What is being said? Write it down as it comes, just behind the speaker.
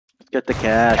Get the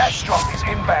cash. Cash drop is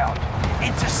inbound.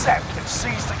 Intercept and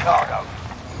seize the cargo.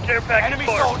 Care package Enemy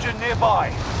forward. soldier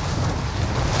nearby.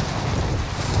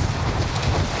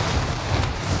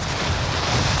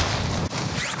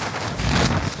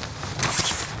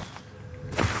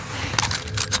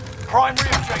 Primary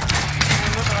objective is to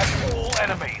eliminate all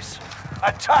enemies.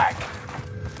 Attack!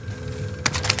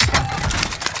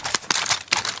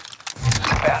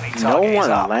 Bounty No target is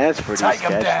one up. lands for these Take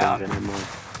 'em cash down. things anymore.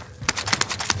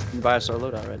 You can buy us our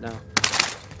loadout right now.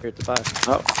 Here at the buy.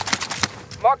 Oh,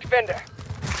 Marked vendor.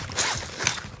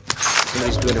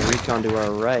 Somebody's doing a recon to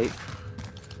our right.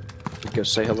 We go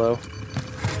say hello.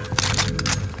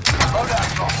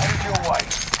 Loadout drop headed your way.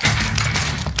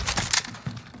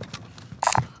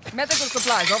 Medical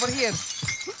supplies over here.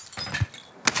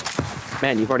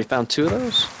 Man, you've already found 2 of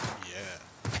those?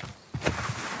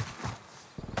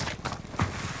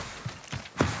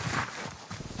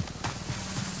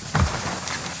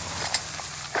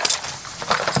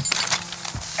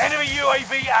 Enemy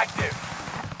UAV active.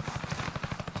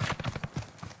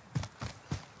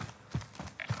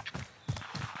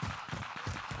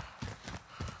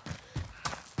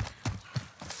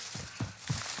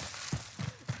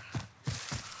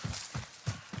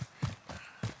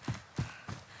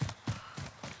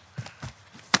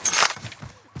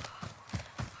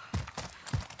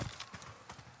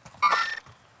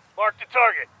 Mark the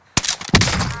target.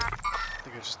 I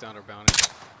think I just downed our bounty.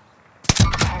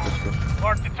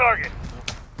 Mark the target.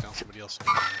 Oh, down somebody else.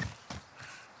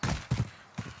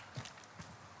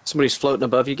 Somebody's floating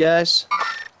above you guys.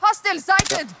 Hostile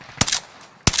sighted.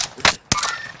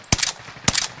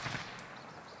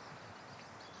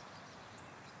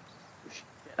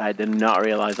 I did not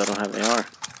realize I don't have AR.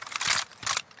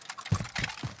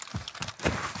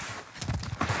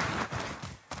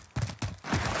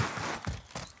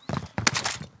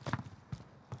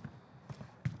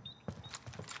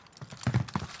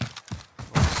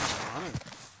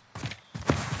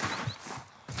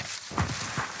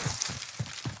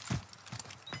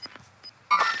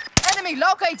 Enemy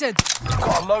located.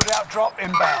 Got a loadout drop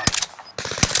inbound.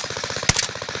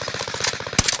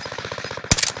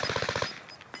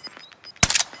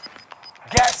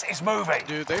 Gas is moving.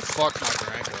 Dude, they fucked my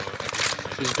Durango again.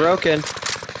 He's broken.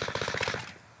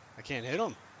 I can't hit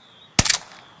him.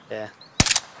 Yeah.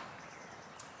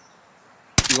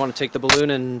 You want to take the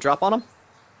balloon and drop on him?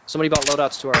 Somebody bought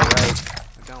loadouts to our right.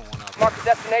 I down one out Mark there. the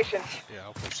destination. Yeah,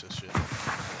 I'll push this shit.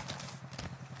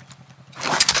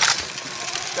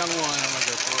 Down one, I'm gonna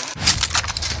go for it.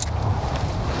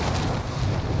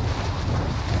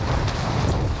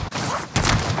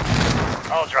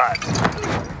 I'll drive. To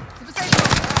the safe zone.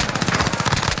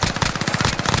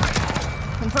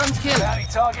 Confirmed kill. Bounty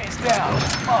target is down.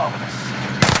 Marvelous.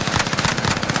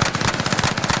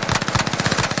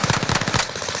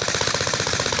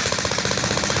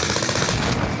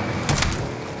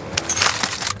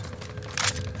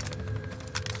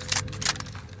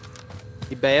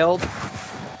 He bailed.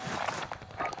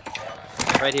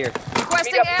 Right here.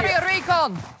 Requesting Meet up area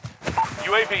recon.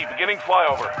 UAV beginning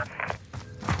flyover.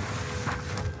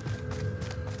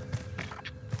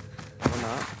 Or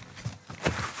not.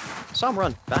 Saw him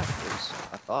run backwards,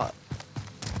 I thought.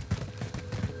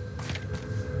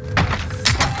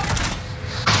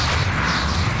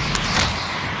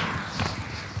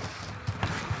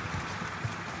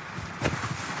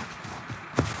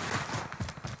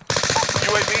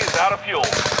 UAV is out of fuel.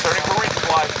 Turning for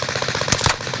resupply.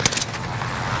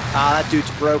 Ah, that dude's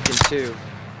broken too.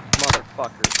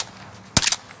 Motherfucker.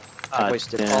 I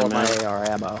wasted all of my AR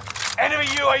ammo. Enemy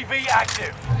UAV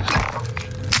active.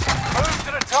 Move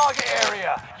to the target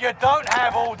area. You don't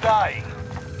have all day.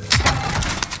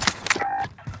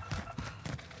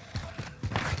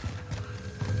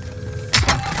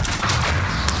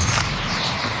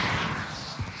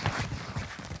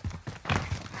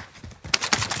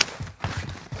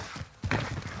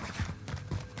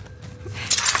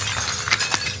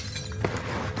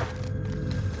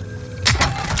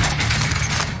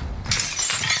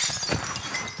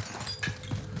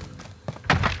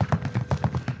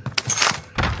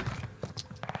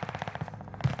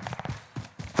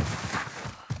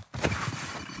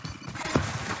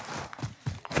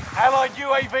 Allied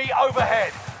UAV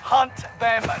overhead. Hunt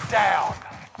them down.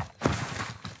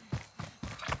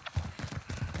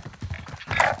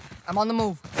 I'm on the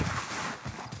move.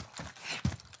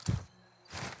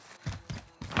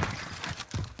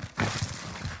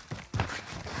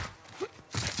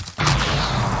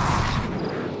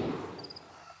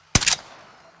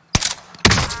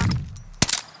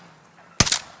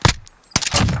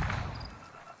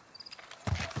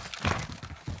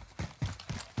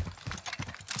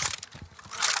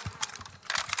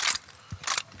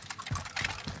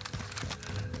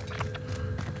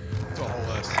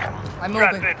 I'm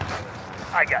Trap moving. it.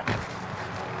 I got you.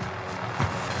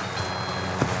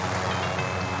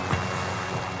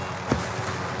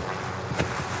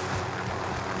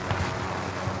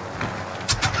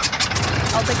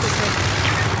 I'll take this hit.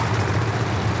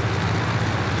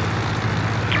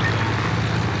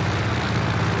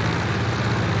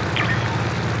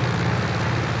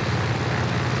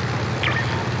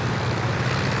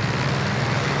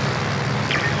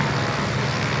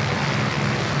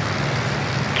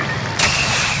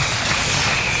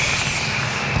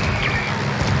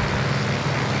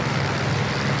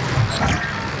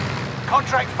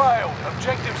 Contract failed.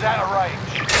 Objectives out of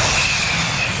range.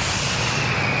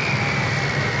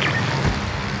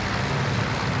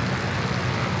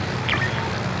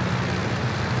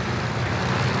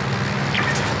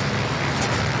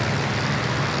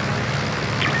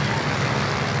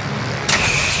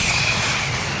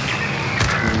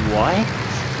 What?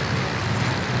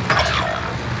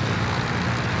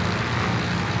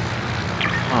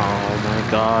 Oh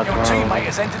my god, Your bro. teammate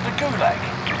has entered the gulag.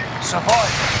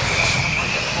 Survive.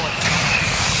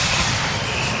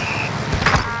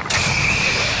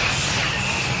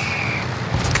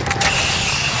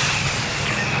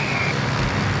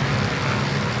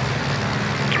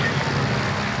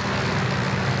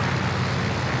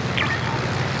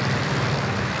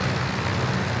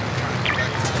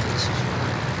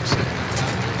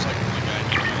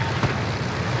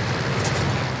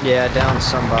 Yeah, down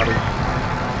somebody.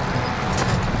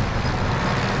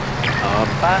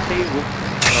 Somebody will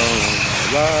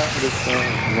love the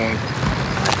someone. I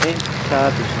ain't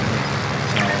tired of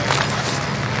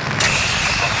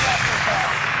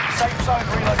Safe zone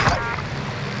relocated.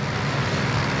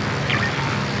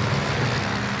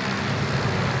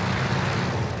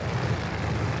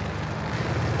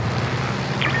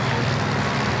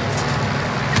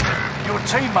 Your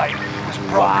teammate was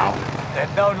broken. Wow.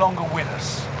 They're no longer with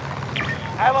us.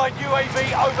 Allied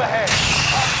UAV overhead.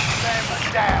 Hunt them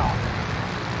down.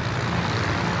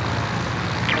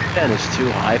 That is too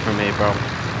high for me, bro.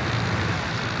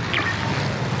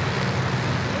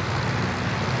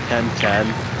 10-10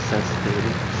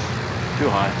 sensitivity. Too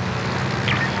high.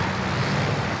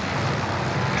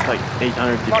 It's like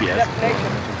 800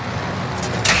 DPS.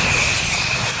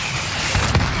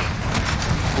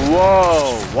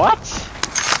 Whoa, what?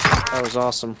 That was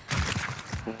awesome.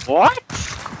 What?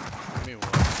 I mean,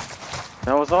 what?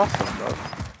 That was awesome, bro.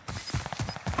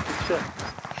 Good shit.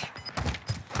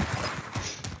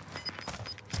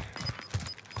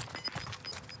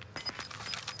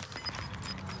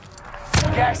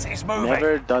 Gas is moving.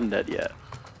 Never done that yet.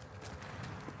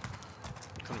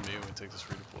 Come to me when we take this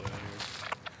redeploy out here.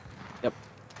 Yep.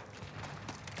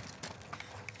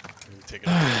 Maybe take it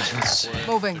out to this redeploy.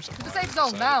 Moving. There's a To the bomb safe zone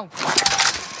inside now.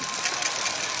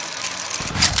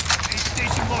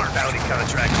 Station mark. Bounty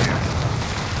contract here.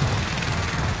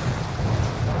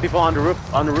 People on the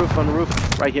roof, on the roof, on the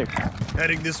roof, right here.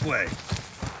 Heading this way.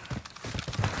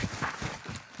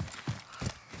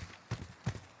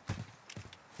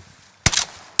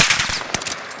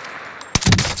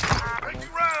 Breaking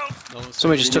round. No one's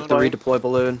Somebody just took the Redeploy. redeploy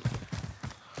balloon.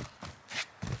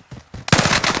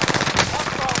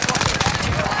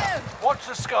 Watch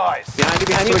the skies. Behind you,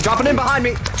 behind you. Somebody dropping in behind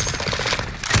me.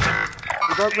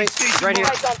 You broke me. Station Right here.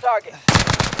 mark. on target.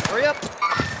 Hurry up.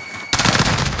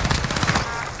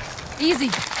 Easy.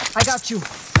 I got you. Fire!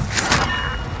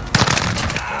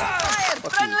 Fuck you,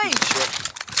 Friendly! you piece of shit.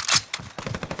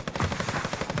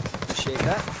 Appreciate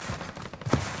that.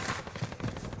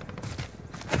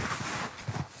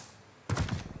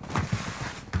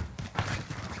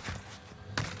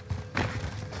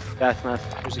 Gas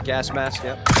mask. There's a gas mask.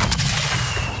 Yep.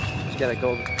 He's got a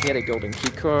golden. He had a golden key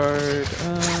card.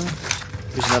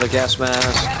 Here's another gas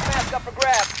mask. Mask up for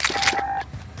grab.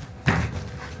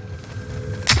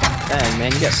 Dang,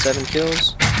 man, you got 7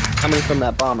 kills. How many from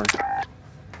that bomber?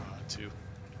 2.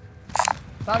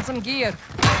 Found some gear.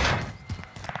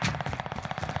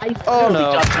 Oh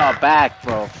no. Just got back,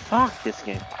 bro. Fuck this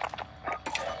game.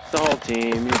 The whole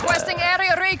team. You Requesting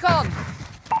area recon.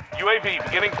 UAV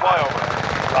beginning flyover.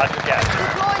 Roger gas.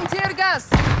 Deploying tear gas.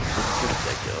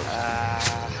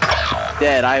 ridiculous.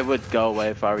 Dead. I would go away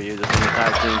if I were you. This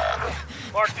entire team.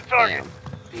 Mark the target.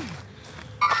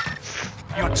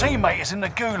 Your teammate is in the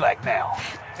gulag now.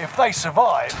 If they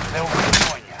survive, they'll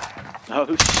rejoin you.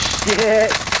 Oh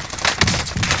shit!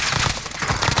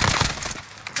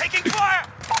 Taking fire.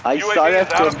 I UAV started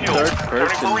is out of from fuel. third Turning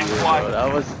person for view, resupply. bro.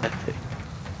 That was epic.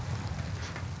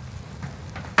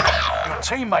 Your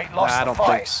teammate lost I the don't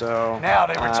fight. think so. Now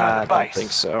they return I to base. don't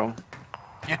think so.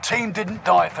 Your team didn't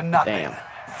die for nothing. Damn.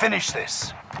 Finish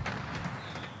this. I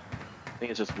think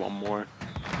it's just one more.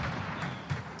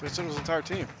 They said it was the entire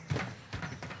team.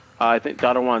 I think the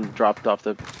other one dropped off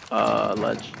the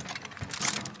ledge.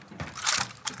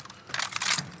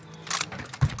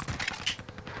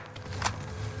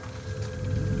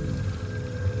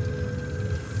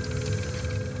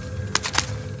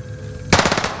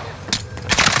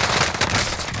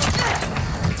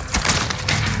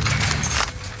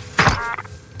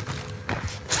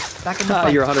 Back in the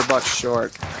fight. You're $100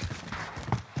 short.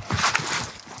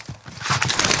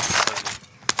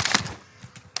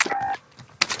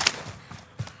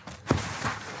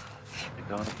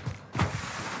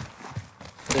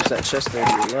 There's that chest there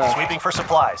to your left. Sweeping for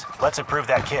supplies. Let's improve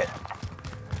that kit.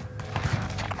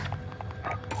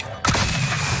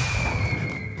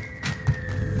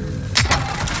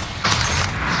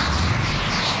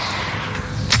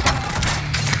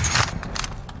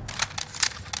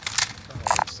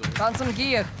 Found some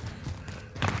gear.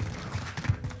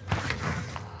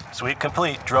 Sweep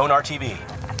complete. Drone RTV.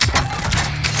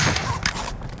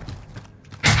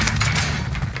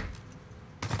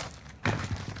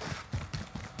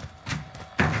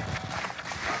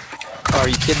 Oh, are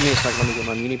you kidding me? It's not letting me get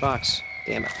my muni box.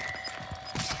 Damn it.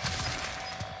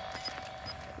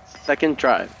 Second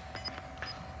try.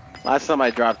 Last time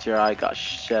I dropped here, I got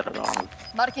shitted on.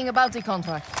 Marking a bounty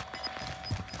contract.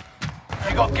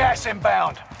 You got gas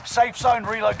inbound. Safe zone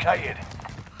relocated.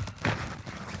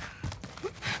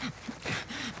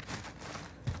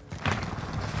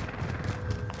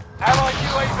 Allied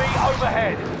UAV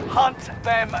overhead. Hunt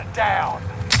them down.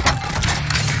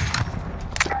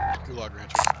 Gulag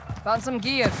Rancher. Found some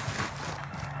gear.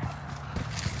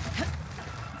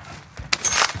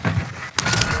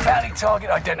 Bounty target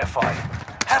identified.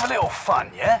 Have a little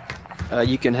fun, yeah?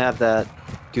 You can have that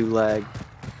gulag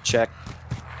check.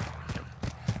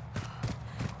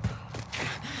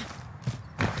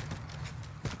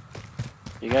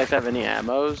 You guys have any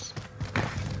ammos?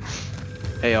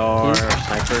 AR,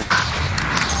 sniper?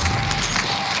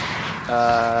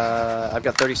 I've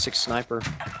got 36 sniper.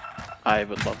 I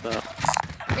would love that.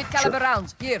 Mid-caliber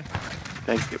rounds. Here.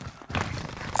 Thank you.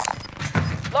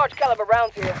 Large caliber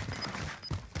rounds here.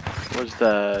 Where's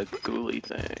the ghoulie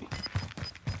thing?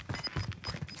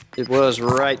 It was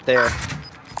right there.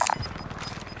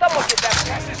 Someone get that.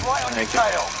 Gas is right on your Thank you.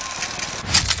 tail.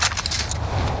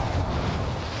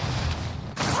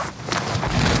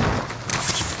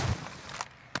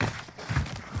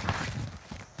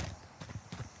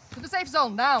 To the safe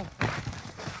zone now.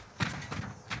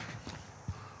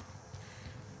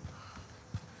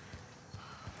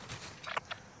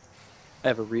 I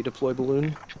have a redeploy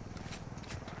balloon.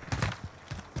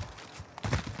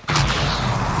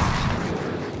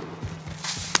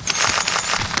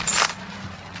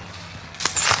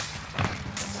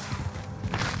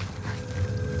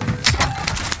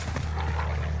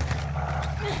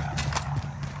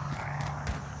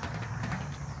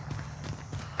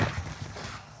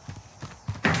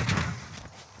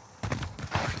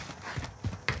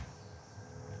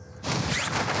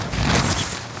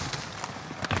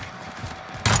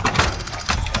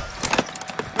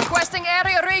 Requesting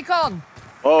area recon.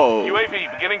 Oh,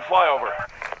 UAV beginning flyover.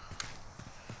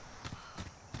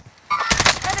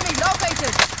 Enemy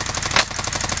located.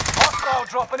 Hostile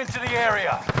dropping into the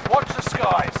area. Watch the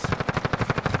skies.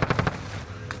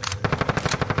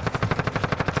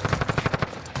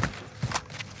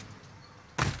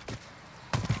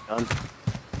 done.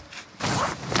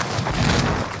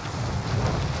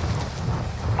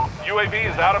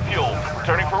 UAV is out of fuel.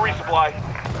 Returning for resupply.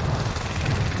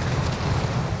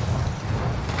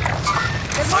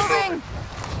 They're moving.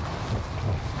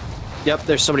 Yep,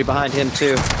 there's somebody behind him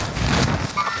too.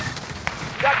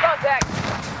 Got contact.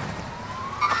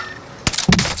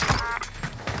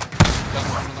 Got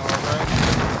one on the right.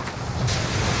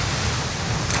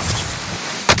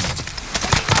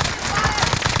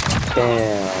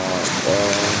 Damn.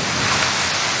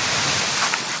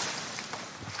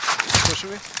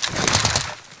 Pushing me?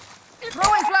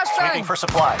 Throwing Sweeping flashbang. for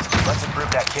supplies. Let's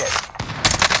improve that kit.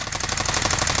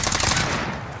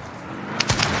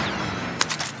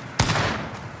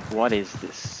 What is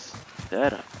this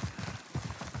setup?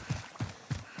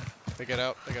 They get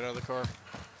out. They get out of the car.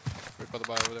 Right by the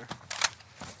buy over there.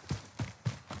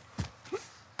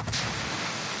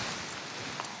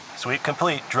 Sweep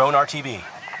complete. Drone RTV. Oh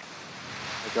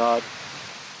my god.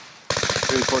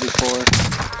 344.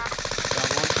 Down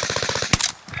one.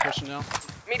 Pushing now.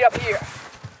 Meet up here.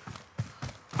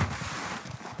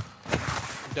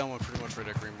 Down one pretty much right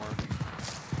at green mark.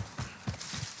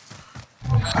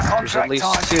 There's at least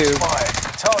time two. expired.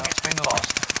 Target's been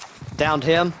lost. Downed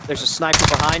him. There's a sniper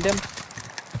behind him.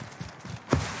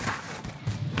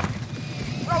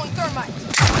 Throwing thermite.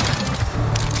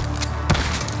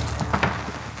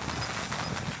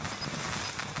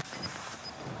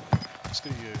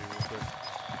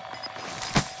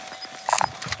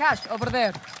 Cash over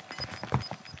there.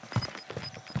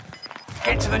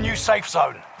 Get to the new safe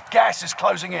zone. Gas is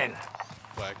closing in.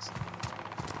 Flags.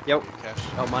 Yep. Cash.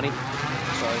 Oh, money.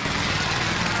 Sorry.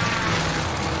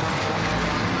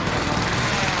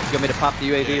 You want me to pop the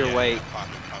UAV or wait? Pop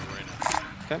it right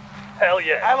now. Okay. Hell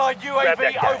yeah. Allied Grab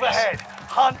that UAV gas. overhead.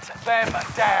 Hunt them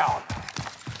down.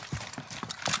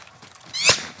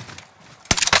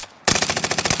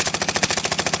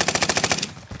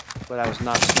 But I was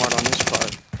not smart on this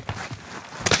part.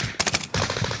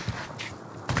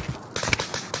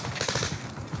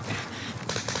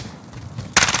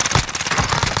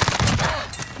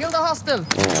 Kill the hostile.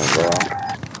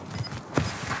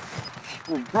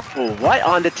 Bro, what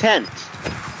on the tent?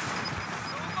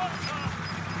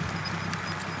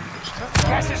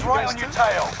 Gas is right on your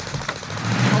tail.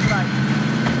 All right.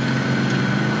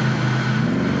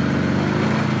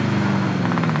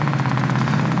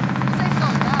 Safe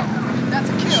zone now. That's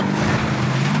a kill.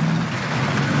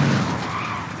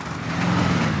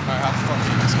 Alright, how far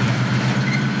can you just get?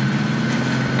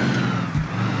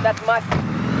 That's my.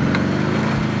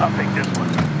 I'll take this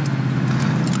one.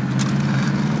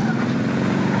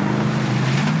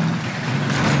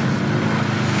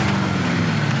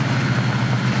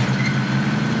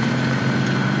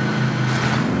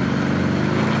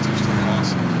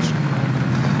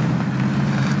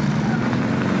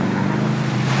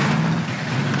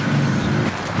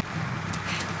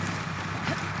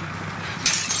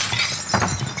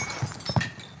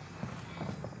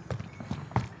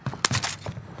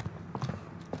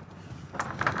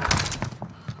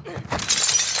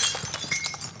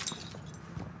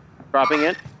 Dropping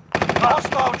in.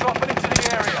 Hostile dropping into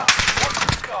the area. Watch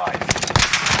the skies.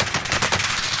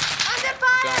 Under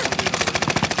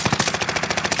fire!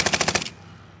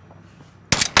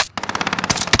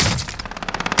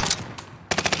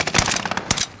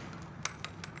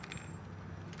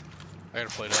 I gotta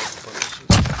play that before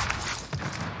this.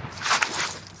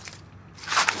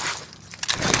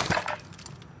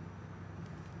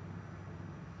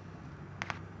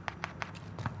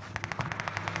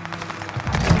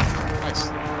 Nice.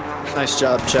 Nice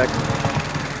job, Check.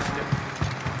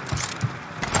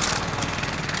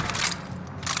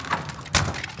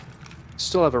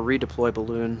 Still have a redeploy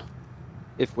balloon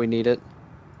if we need it.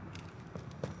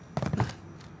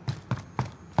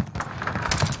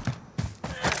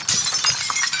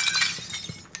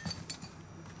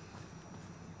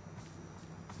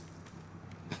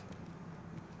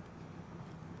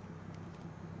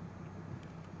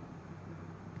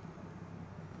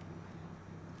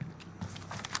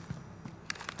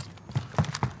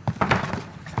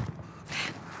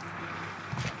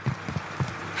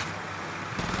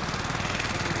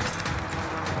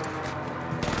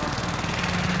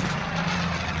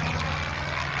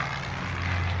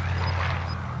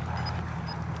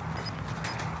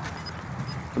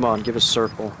 Come on, give us a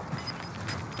circle.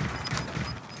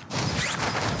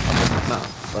 No,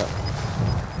 but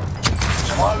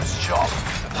Close shop.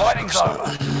 The fighting's over.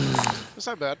 That's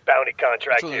not bad. Bounty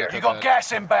contract Absolutely. here. You got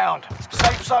gas inbound.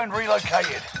 Safe zone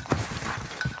relocated.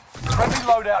 Friendly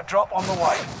loadout drop on the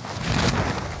way.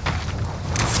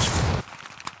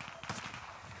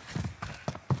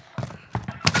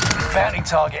 Bounty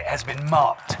target has been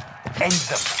marked. End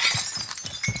them.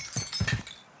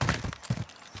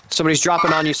 somebody's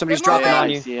dropping on you. Somebody's They're dropping on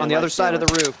moving. you Yeah, on the other I see side of it.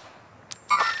 the roof.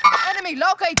 Enemy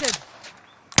located.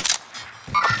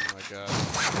 Oh my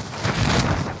god.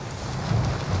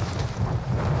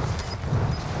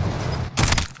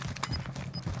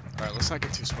 Alright, let's not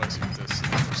get too spicy with this.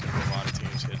 There's gonna be a lot of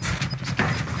teams hidden. Just kill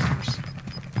them first.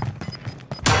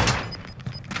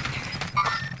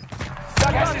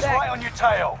 Gas is right on your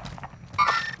tail.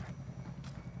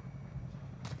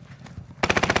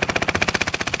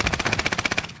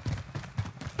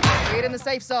 We're in the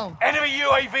safe zone. Enemy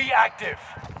UAV active.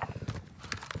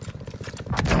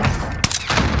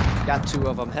 Got two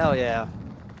of them. Hell yeah.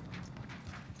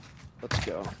 Let's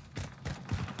go.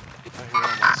 I hear them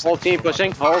on the Whole second team floor.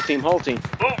 pushing. Whole team. Whole team.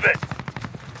 Move it.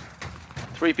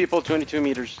 3 people, 22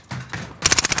 meters.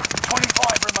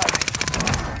 25 remaining.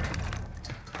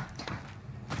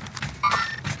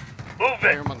 Move I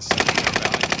hear it. them on the second floor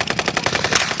valley.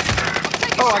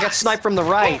 Oh, I got sniped from the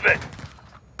right. Move it.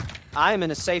 I am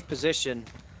in a safe position.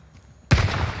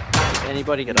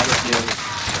 Anybody can Get up get here. me.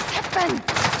 Captain,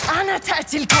 أنا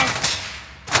تقتلكم.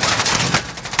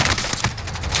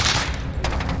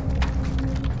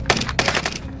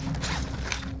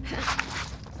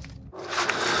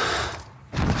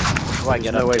 Do I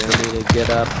get There's no up way here? for me to get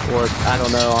up, or I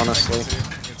don't know, honestly. I can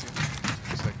see it.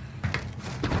 Just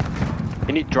like,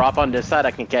 Can you drop on this side?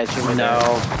 I can catch you. No,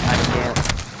 I can't.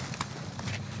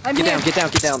 I'm Get here. down, get down,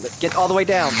 get down. Get all the way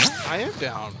down. I am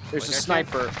down. There's Like, a I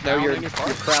sniper. can't No, down you're any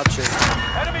part. crouching.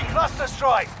 Enemy cluster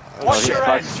strike. Oh, Watch these your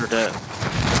head. bugs are dead.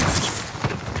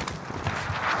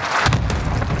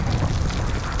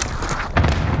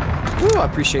 Woo, I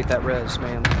appreciate that res,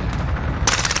 man.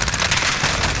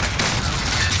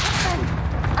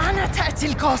 أنا تأتي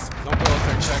القصف. Don't go up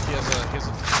there, check. He has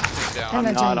a thing down. أنا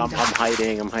I'm not. جيدة. I'm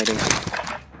hiding. I'm hiding.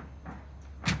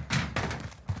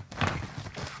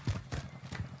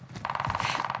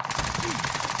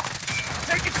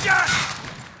 Take a shot.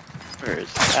 Where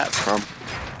is that from?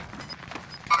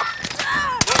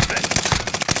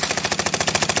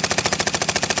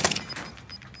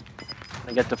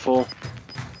 I get the full.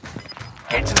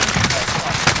 Get to the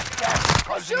gas.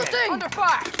 Closing in. Shooting. Under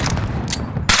fire.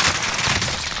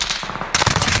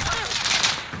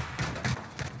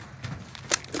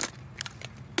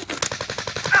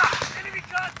 Enemy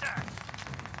contact.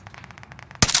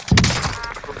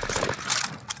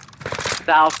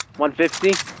 South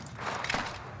 150.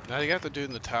 Now you got the dude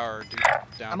in the tower. Dude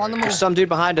down. I'm on the right move. There's some dude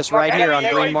behind us right here on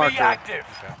Enemy green UAV marker. active.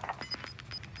 here.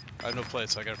 I have no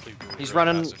plates, so I gotta plead. He's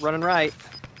running right.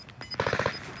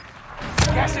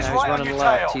 Gas is Now he's right on running your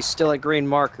left. tail. He's still at green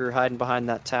marker, hiding behind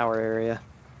that tower area.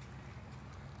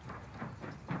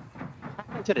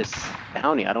 Into this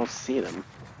bounty. I don't see them.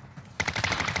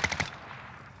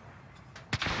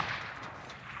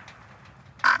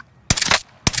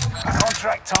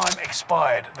 Contract time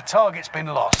expired. The target's been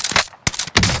lost.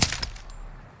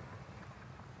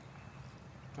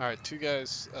 Alright, two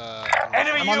guys.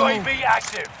 Enemy I'm on the move. UAV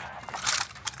active.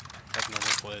 Have no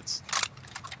more plates.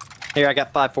 Here, I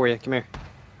got 5 for you. Come here.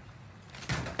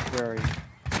 Where are you?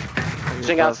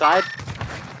 Pushing outside.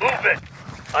 Move it.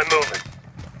 I'm moving.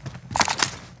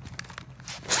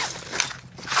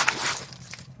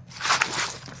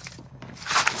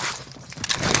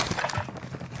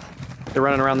 They're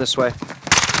running around this way.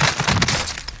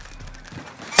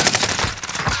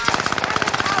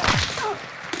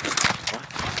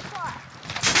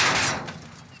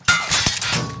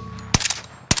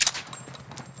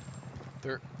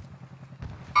 They're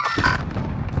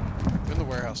in the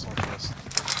warehouse northwest.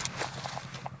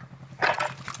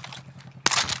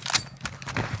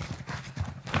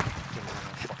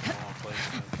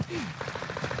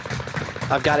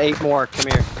 I've got 8 more.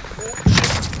 Come here.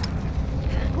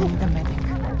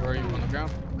 Where are you on the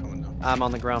ground? Coming down. I'm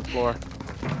on the ground floor.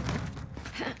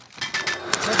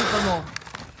 Ready for more.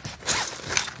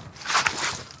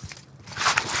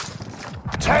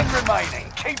 10 remaining.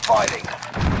 Keep fighting.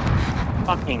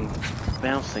 Fucking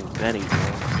bouncing Benny. Bro.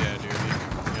 Yeah, dude, he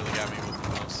nearly got me with the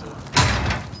mouse too.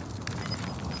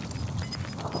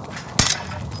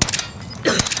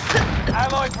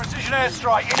 Allied precision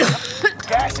airstrike.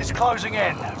 Gas is closing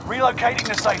in. Relocating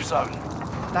the safe zone.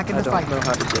 Back in I the don't fight. know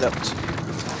how to get up.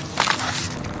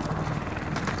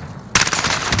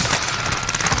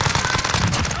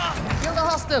 Kill the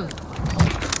hostile.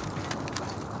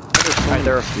 Alright,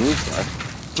 there are Teams left.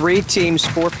 3 teams,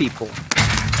 4 people.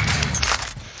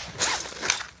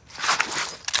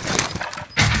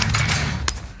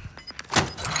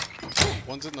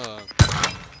 One's in the. I don't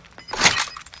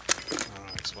know how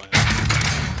to explain it.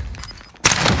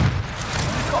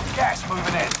 Got gas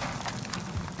moving in.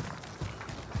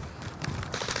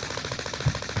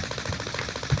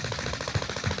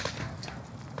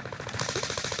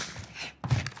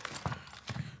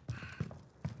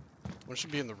 One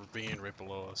should be in the ravine right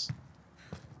below us.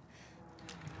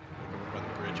 Over by the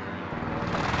bridge area.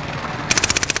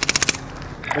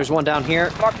 There's one down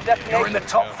here. You're in the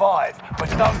top 5, but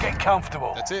don't get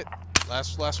comfortable. That's it.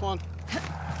 Last one.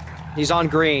 He's on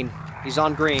green. He's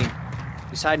on green.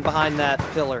 He's hiding behind that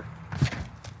pillar.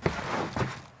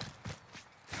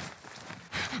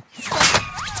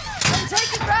 I'm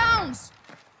taking rounds.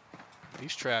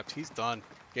 He's trapped. He's done.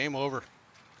 Game over.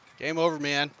 Game over,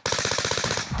 man.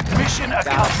 Mission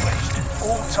accomplished.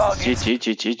 All targets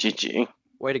GG.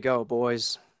 Way to go,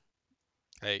 boys.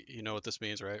 Hey, you know what this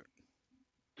means, right?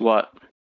 What?